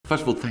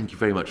First of all, thank you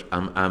very much.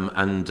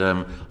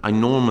 I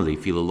normally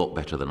feel a lot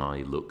better than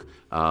I look.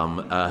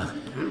 That's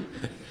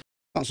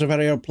a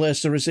very odd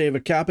place to receive a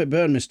carpet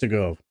burn, Mr.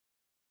 Gove.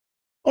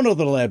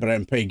 Another Labour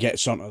MP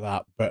gets onto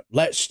that, but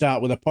let's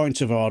start with a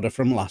point of order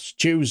from last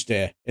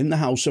Tuesday in the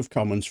House of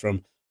Commons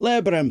from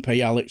Labour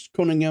MP Alex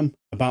Cunningham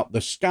about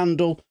the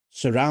scandal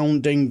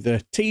surrounding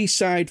the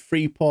Teesside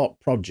freeport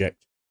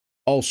project.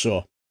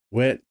 Also,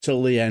 wait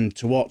till the end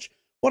to watch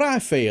what I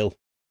feel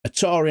a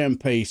Tory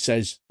MP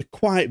says the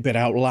quiet bit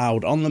out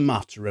loud on the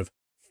matter of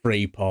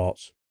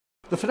freeports.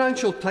 The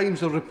Financial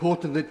Times are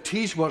reporting that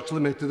Teesworks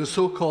Limited, the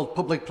so-called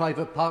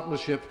public-private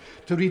partnership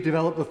to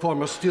redevelop the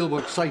former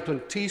steelworks site on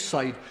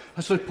Teesside,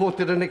 has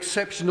reported an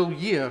exceptional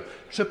year,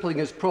 tripling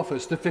its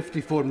profits to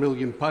 £54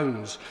 million.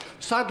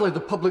 Sadly, the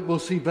public will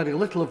see very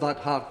little of that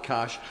hard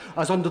cash,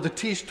 as under the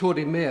Tees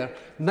Tory mayor,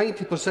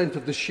 90%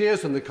 of the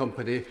shares in the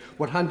company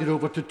were handed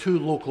over to two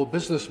local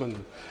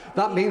businessmen.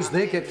 That means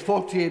they get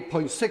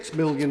 £48.6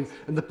 million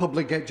and the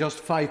public get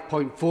just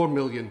 £5.4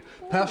 million.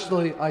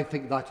 Personally, I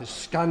think that is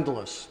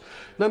scandalous.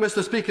 Now,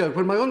 Mr Speaker,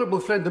 when my honourable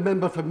friend, the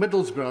member for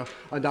Middlesbrough,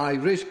 and I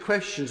raised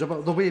questions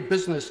about the way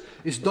business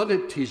is done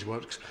at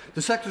Teesworks,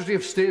 the Secretary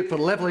of State for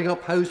Levelling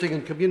Up Housing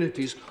and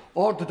Communities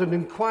ordered an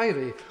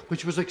inquiry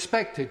which was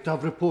expected to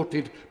have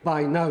reported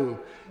by now.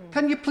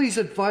 Can you please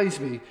advise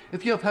me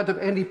if you have had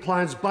any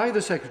plans by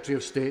the Secretary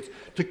of State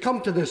to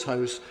come to this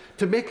House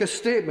to make a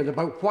statement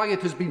about why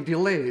it has been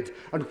delayed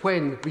and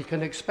when we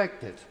can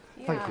expect it?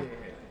 Thank you.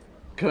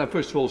 Can I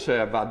first of all say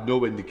I've had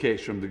no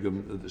indication from the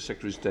government that the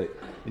Secretary of State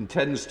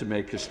intends to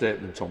make a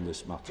statement on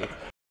this matter.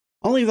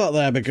 I'll leave that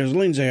there because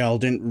Lindsay Hall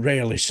didn't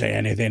really say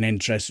anything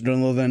interesting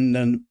other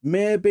than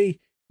maybe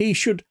he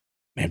should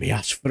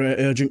ask for an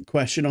urgent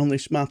question on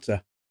this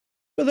matter.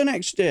 But the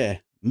next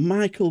day,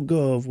 Michael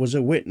Gove was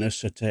a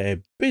witness at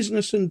a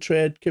Business and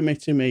Trade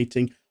Committee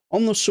meeting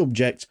on the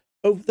subject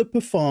of the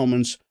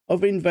performance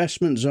of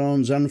investment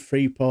zones and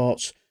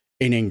freeports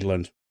in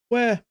England,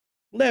 where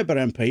Labour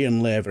MP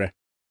and Lavery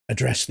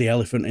addressed the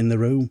elephant in the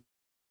room.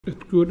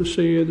 It's good to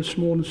see you this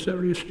morning,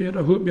 Secretary of State.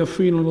 I hope you're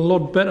feeling a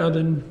lot better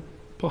than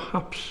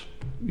perhaps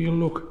you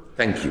look.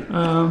 Thank you.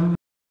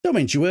 Don't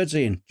mince your words,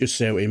 Ian. Just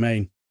say what you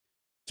mean.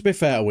 To be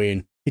fair to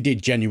Ian, he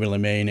did genuinely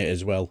mean it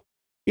as well.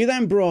 He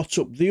then brought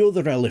up the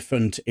other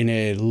elephant in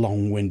a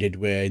long-winded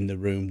way in the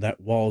room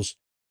that was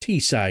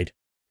Teesside.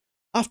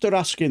 After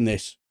asking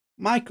this,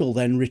 Michael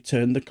then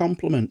returned the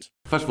compliment.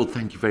 First of all,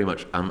 thank you very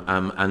much.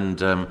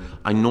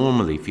 I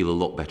normally feel a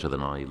lot better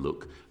than I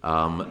look.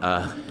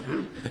 Oh,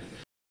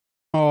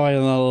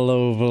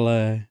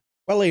 lovely.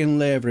 Well, Ian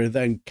Lavery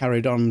then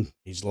carried on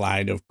his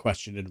line of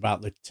questioning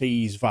about the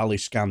Tees Valley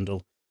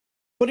scandal.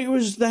 But it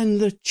was then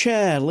the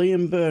chair,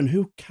 Byrne,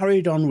 who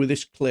carried on with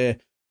this clear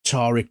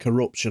Tory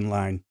corruption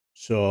line.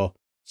 So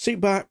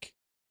sit back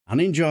and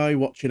enjoy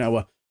watching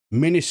our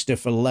Minister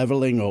for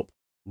Levelling Up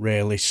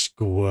really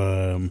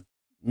squirm.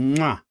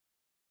 Mwah.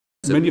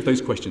 Many of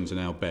those questions are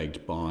now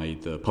begged by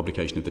the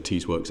publication of the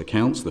Teesworks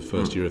accounts, the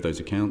first year of those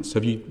accounts.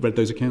 Have you read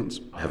those accounts?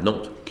 I have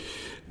not.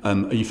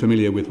 Are you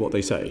familiar with what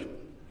they say?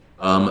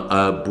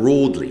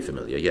 Broadly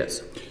familiar,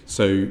 yes.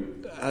 So,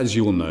 as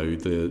you all know,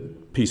 the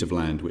piece of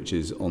land which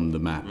is on the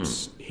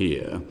maps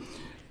here,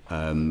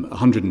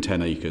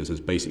 110 acres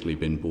has basically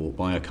been bought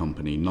by a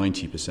company,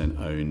 90%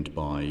 owned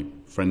by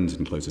friends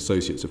and close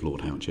associates of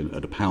Lord Houchen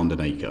at £1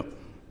 an acre.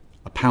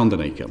 £1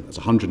 an acre, that's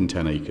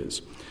 110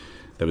 acres.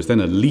 There was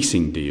then a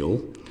leasing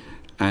deal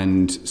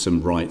and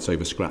some rights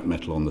over scrap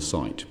metal on the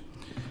site.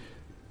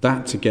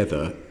 That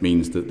together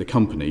means that the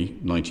company,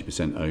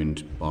 90%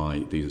 owned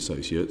by these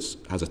associates,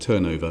 has a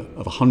turnover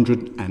of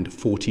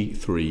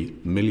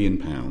 £143 million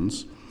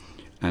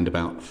and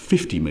about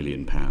 £50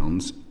 million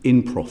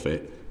in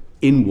profit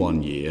in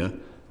 1 year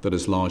that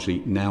has largely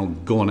now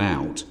gone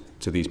out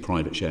to these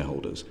private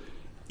shareholders.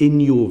 In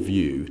your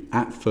view,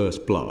 at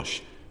first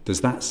blush,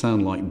 does that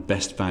sound like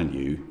best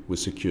value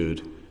was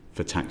secured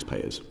for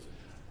taxpayers?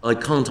 I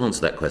can't answer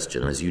that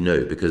question, as you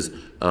know, because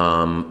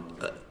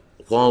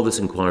while this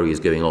inquiry is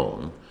going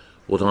on,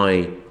 what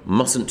I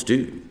mustn't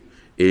do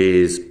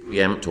is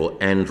preempt or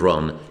end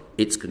run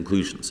its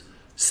conclusions.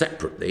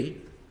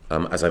 Separately,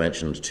 as I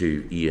mentioned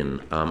to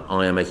Ian,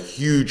 I am a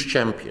huge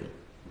champion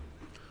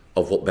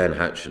of what Ben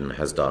Houchen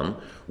has done.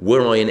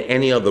 Were I in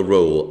any other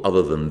role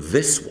other than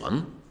this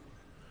one,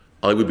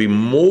 I would be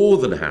more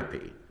than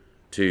happy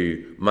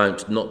to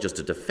mount not just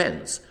a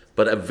defence,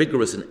 but a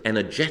vigorous and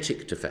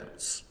energetic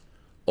defence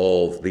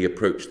of the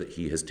approach that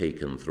he has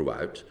taken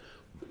throughout.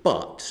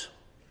 But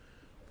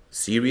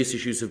serious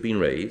issues have been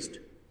raised.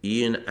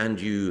 Ian and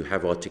you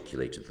have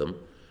articulated them.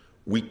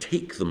 We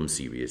take them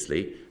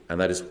seriously, and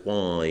that is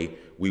why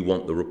we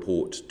want the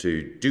report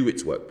to do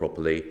its work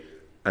properly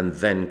and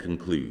then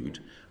conclude.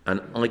 And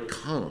I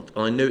can't,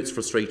 I know it's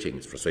frustrating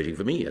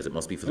for me, as it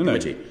must be for the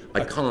committee.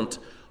 I can't,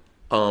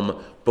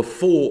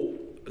 before...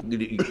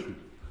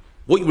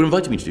 What you were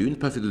inviting me to do, in a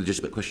perfectly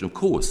legitimate question, of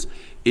course,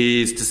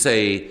 is to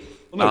say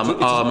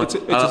It's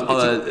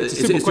a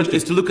simple question.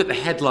 It's to look at the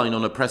headline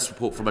on a press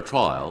report from a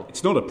trial.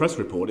 It's not a press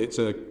report, it's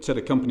a set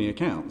of company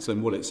accounts.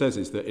 And what it says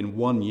is that in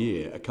 1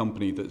 year, a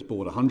company that's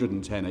bought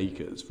 110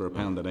 acres for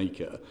 £1 an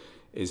acre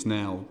is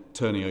now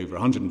turning over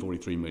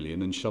 143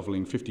 million and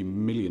shoveling £50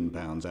 million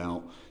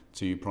out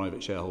to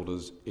private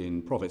shareholders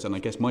in profits. And I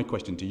guess my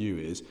question to you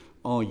is,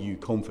 are you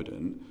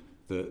confident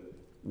that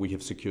we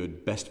have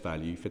secured best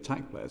value for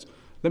taxpayers?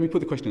 Let me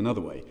put the question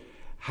another way.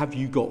 Have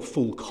you got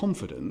full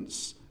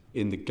confidence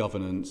in the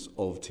governance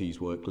of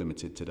Teesside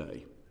Limited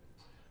today?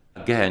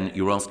 Again,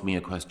 you're asking me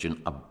a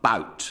question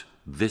about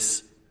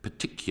this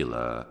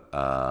particular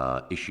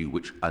issue,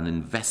 which an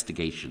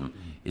investigation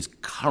is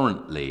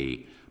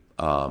currently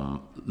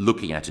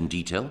looking at in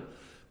detail.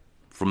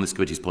 From this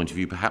committee's point of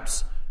view,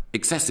 perhaps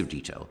excessive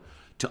detail.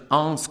 To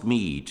ask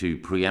me to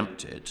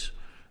preempt it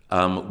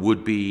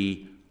would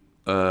be,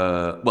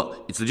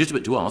 well, it's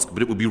legitimate to ask,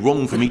 but it would be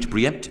wrong for me to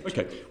preempt it.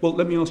 Okay, well,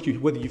 let me ask you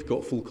whether you've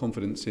got full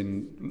confidence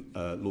in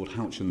Lord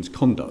Houchen's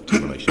conduct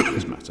in relation to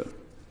this matter.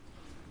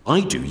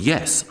 I do,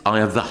 yes. I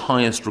have the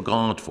highest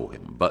regard for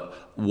him.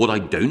 But what I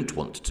don't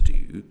want to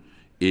do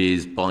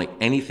is, by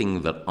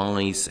anything that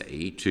I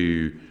say,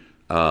 to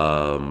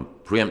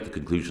preempt the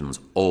conclusions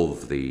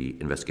of the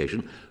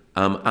investigation.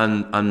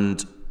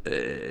 And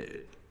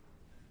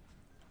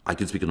I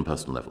can speak on a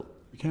personal level.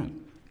 You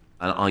can.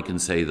 And I can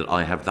say that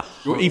I have the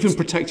highest... You're even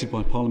protected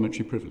by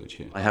parliamentary privilege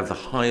here. I have the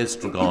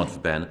highest regard for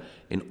Ben.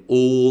 In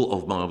all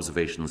of my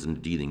observations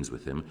and dealings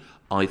with him,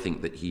 I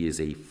think that he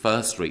is a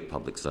first-rate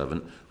public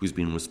servant who's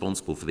been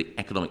responsible for the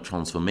economic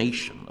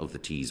transformation of the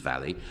Tees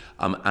Valley,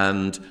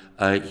 and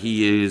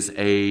he is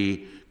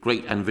a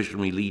great and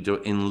visionary leader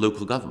in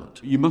local government.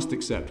 You must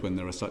accept, when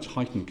there are such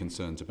heightened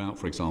concerns about,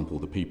 for example,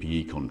 the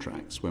PPE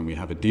contracts, when we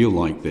have a deal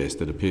like this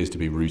that appears to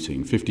be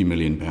routing £50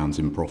 million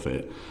in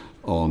profit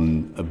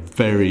on a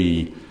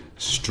very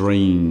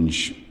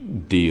strange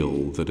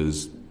deal that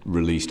has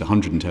released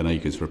 110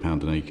 acres for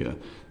 £1 an acre,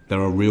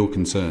 there are real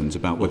concerns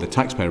about whether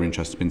taxpayer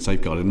interest has been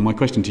safeguarded. And my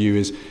question to you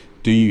is,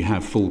 do you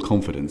have full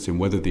confidence in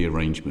whether the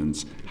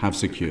arrangements have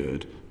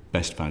secured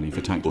best value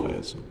for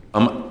taxpayers?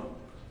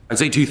 I'd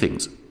say two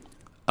things.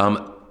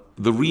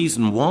 The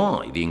reason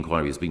why the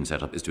inquiry has been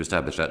set up is to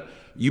establish that.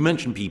 You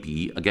mentioned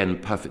PPE, again,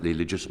 perfectly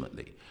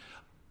legitimately.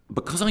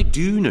 Because I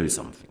do know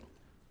something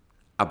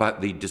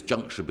about the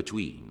disjuncture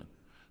between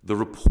the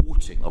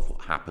reporting of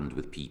what happened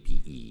with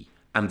PPE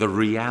and the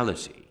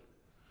reality,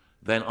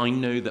 then I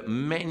know that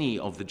many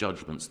of the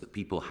judgments that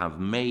people have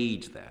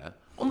made there,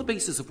 on the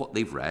basis of what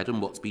they've read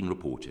and what's been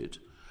reported,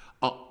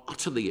 are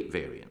utterly at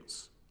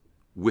variance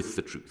with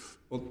the truth.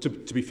 Well, to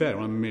be fair,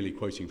 I'm merely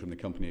quoting from the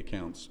company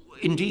accounts.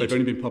 Indeed. They've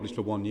only been published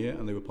for 1 year,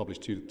 and they were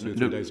published two or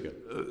 3 days ago.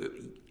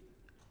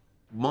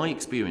 My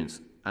experience,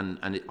 and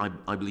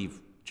I believe,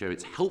 Chair,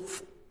 it's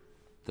helpful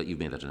that you've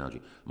made that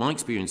analogy. My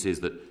experience is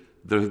that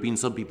there have been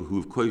some people who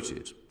have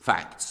quoted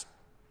facts,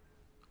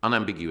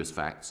 unambiguous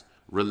facts,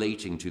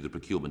 relating to the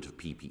procurement of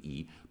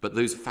PPE, but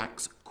those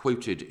facts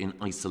quoted in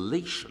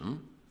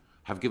isolation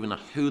have given a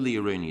wholly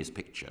erroneous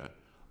picture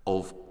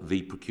of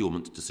the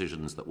procurement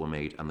decisions that were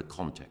made and the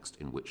context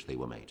in which they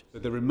were made.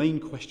 But there remain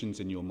questions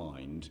in your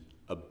mind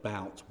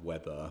about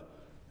whether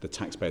the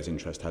taxpayer's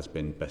interest has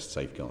been best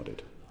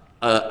safeguarded.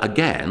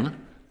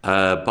 Again,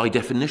 by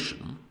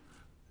definition,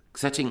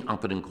 setting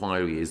up an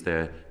inquiry is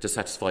there to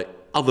satisfy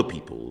other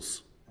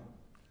people's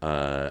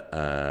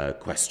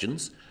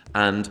questions,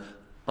 and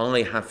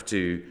I have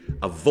to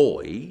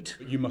avoid...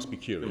 But you must be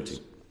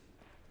curious.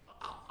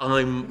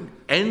 I'm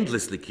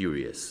endlessly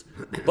curious,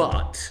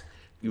 but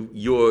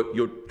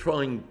you're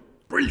trying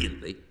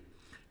brilliantly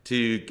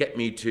to get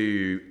me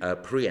to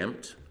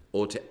preempt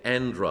or to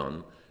end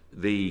run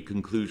the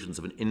conclusions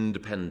of an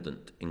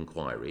independent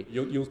inquiry.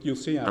 You'll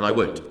see how... And I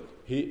won't.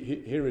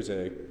 Here is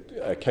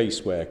a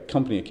case where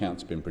company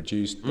accounts have been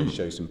produced. They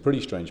show some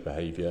pretty strange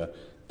behaviour.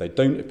 They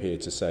don't appear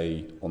to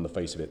say, on the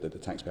face of it, that the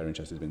taxpayer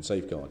interest has been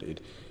safeguarded.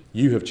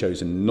 You have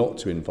chosen not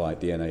to invite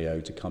the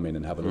NAO to come in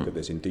and have a look at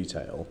this in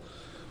detail.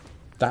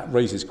 That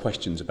raises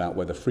questions about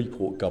whether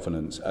freeport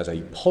governance as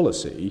a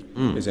policy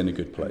is in a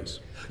good place.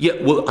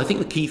 Yeah, well, I think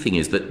the key thing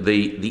is that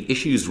the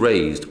issues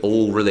raised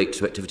all relate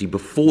to activity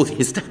before the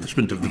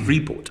establishment of the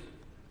freeport.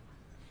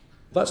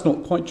 That's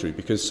not quite true,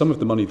 because some of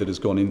the money that has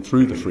gone in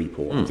through the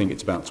freeport, I think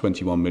it's about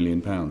 £21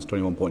 million,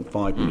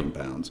 £21.5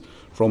 million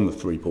from the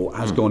freeport,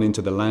 has gone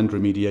into the land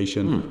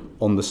remediation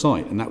on the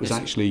site, and that was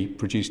actually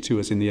produced to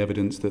us in the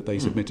evidence that they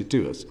submitted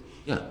to us.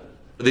 Yeah.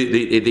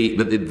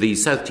 The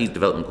South Tees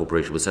Development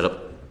Corporation was set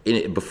up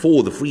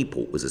before the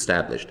freeport was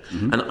established.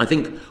 And I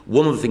think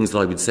one of the things that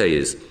I would say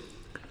is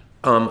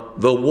there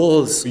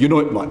was... You're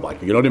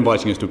not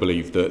inviting us to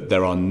believe that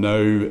there are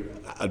no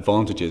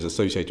advantages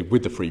associated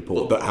with the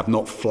freeport that have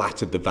not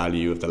flattered the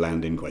value of the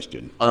land in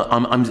question.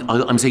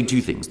 I'm saying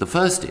two things. The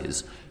first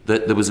is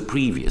that there was a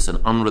previous and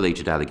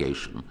unrelated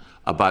allegation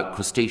about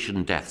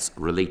crustacean deaths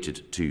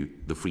related to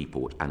the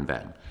freeport and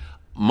Byrne.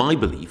 My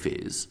belief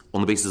is,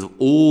 on the basis of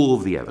all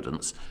of the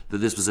evidence, that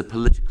this was a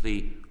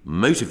politically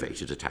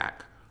motivated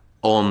attack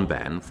on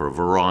Ben for a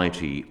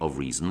variety of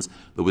reasons.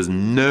 There was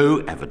no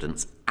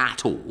evidence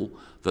at all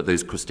that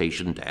those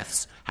crustacean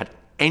deaths had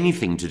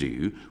anything to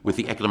do with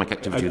the economic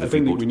activity of the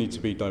freeport. I think we need to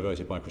be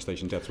diverted by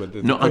crustacean deaths.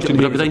 No, I think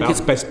it's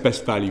about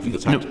best value for the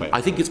taxpayer. No,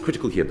 I think it's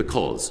critical here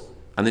because,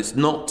 and it's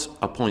not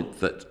a point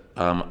that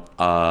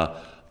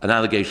an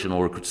allegation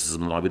or a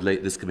criticism that I would lay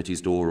at this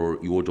committee's door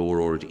or your door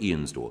or at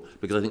Ian's door,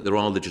 because I think there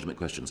are legitimate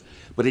questions.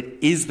 But it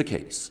is the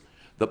case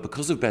that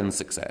because of Ben's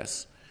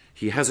success,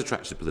 he has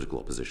attracted political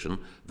opposition.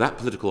 That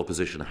political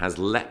opposition has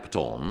leapt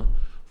on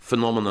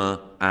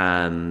phenomena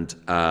and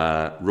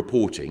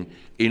reporting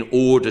in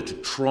order to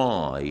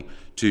try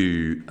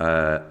to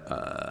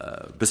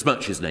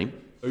besmirch his name.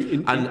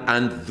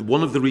 And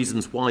one of the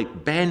reasons why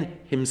Ben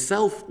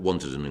himself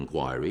wanted an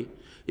inquiry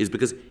is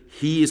because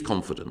he is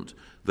confident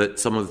that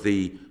some of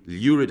the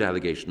lurid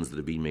allegations that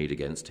have been made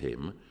against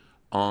him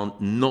are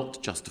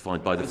not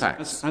justified by the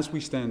facts. As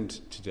we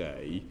stand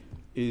today,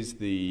 is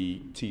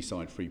the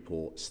Teesside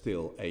Freeport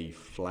still a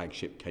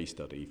flagship case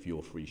study for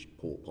your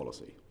Freeport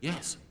policy?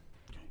 Yes.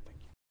 Okay, thank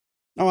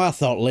you. Oh, I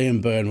thought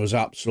Liam Byrne was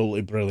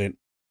absolutely brilliant.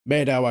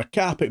 Made our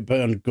carpet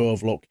burned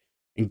Gove look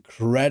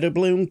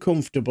incredibly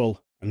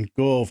uncomfortable, and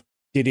Gove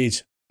did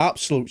his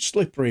absolute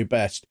slippery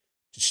best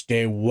to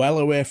stay well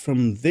away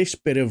from this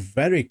bit of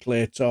very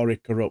clear Tory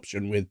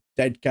corruption with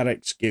dead cat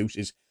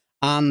excuses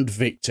and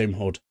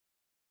victimhood.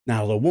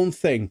 Now, the one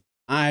thing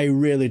I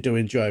really do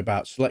enjoy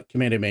about select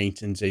committee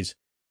meetings is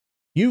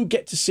you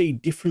get to see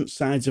different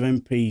sides of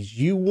MPs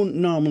you wouldn't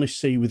normally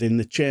see within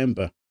the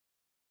chamber.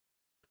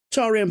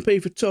 Tory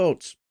MP for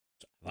Totes,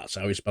 that's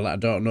how you spell it, I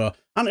don't know.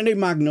 Anthony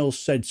Magnall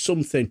said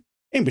something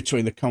in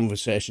between the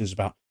conversations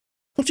about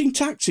cutting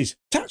taxes,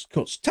 tax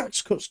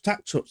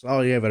cuts,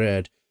 all you ever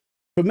heard.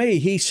 For me,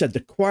 he said the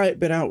quiet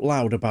bit out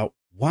loud about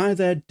why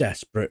they're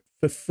desperate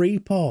for free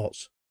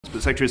ports.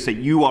 But Secretary of State,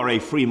 you are a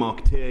free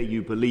marketeer.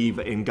 You believe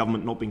in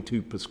government not being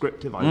too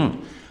prescriptive. I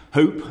would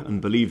hope and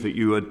believe that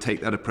you would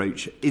take that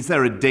approach. Is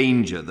there a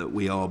danger that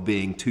we are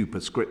being too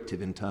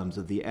prescriptive in terms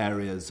of the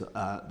areas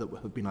that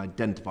have been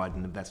identified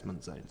in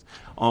investment zones?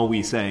 Are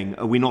we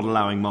not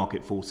allowing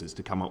market forces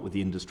to come up with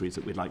the industries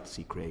that we'd like to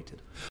see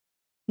created?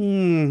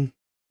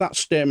 That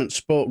statement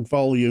spoke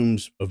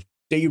volumes of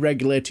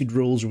deregulated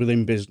rules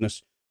within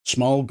business,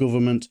 small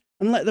government,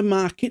 and let the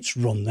markets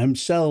run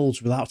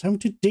themselves without having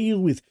to deal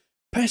with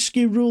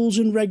pesky rules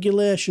and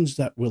regulations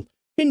that will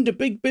hinder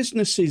big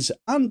businesses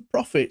and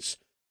profits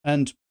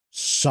and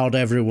sod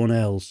everyone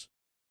else.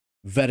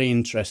 Very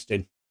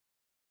interesting.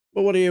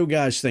 But what do you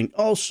guys think?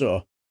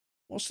 Also,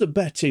 what's the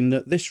betting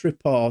that this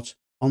report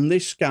on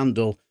this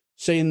scandal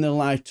seeing the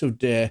light of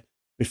day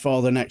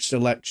before the next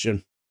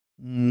election?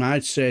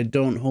 I'd say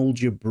don't hold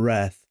your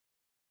breath.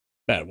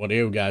 But what do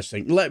you guys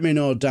think? Let me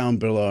know down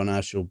below and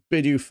I shall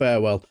bid you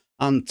farewell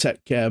and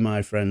take care,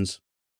 my friends.